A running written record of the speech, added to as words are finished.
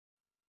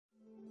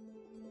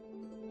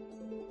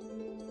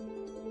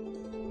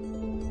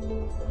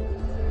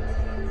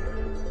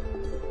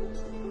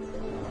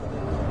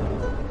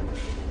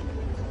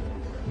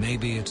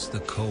Maybe it's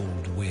the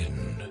cold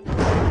wind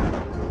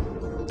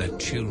that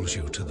chills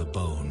you to the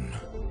bone,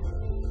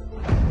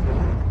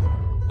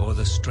 or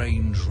the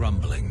strange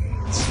rumbling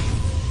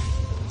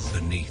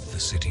beneath the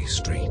city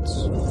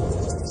streets.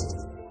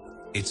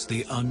 It's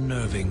the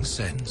unnerving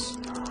sense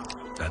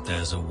that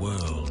there's a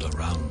world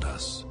around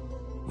us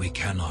we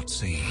cannot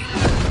see.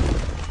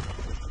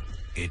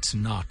 It's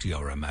not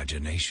your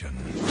imagination.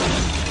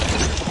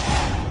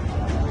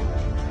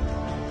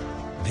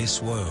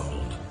 This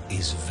world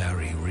is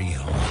very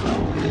real,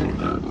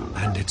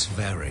 and it's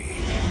very,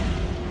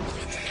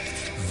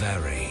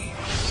 very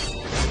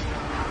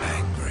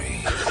angry.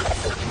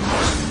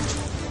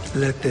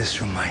 Let this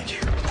remind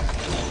you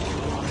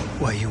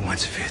why you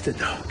once feared the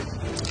dark.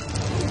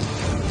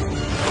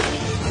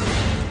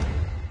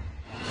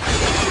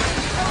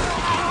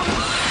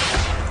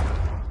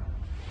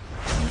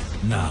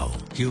 Now,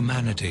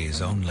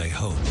 humanity's only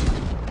hope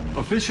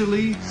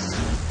Officially,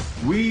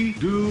 we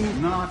do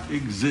not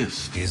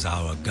exist. is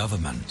our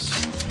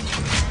government's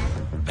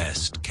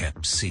best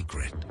kept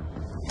secret.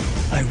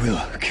 I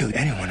will kill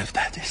anyone if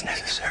that is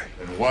necessary.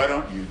 And why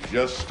don't you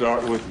just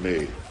start with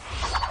me?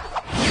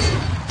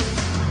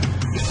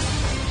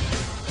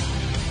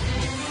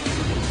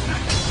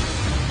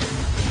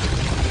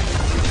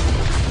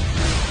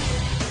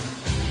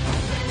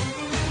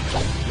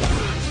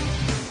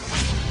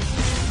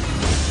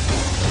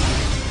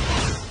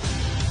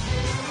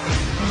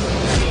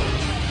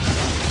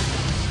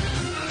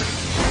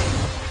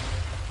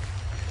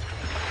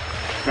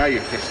 Now you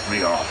pissed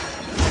me off.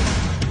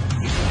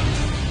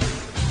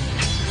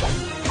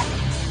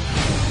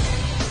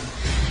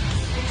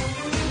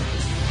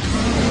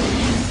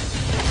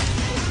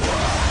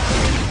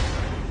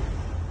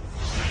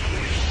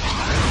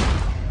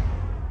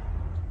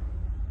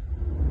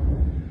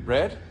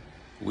 Red,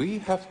 we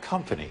have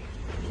company.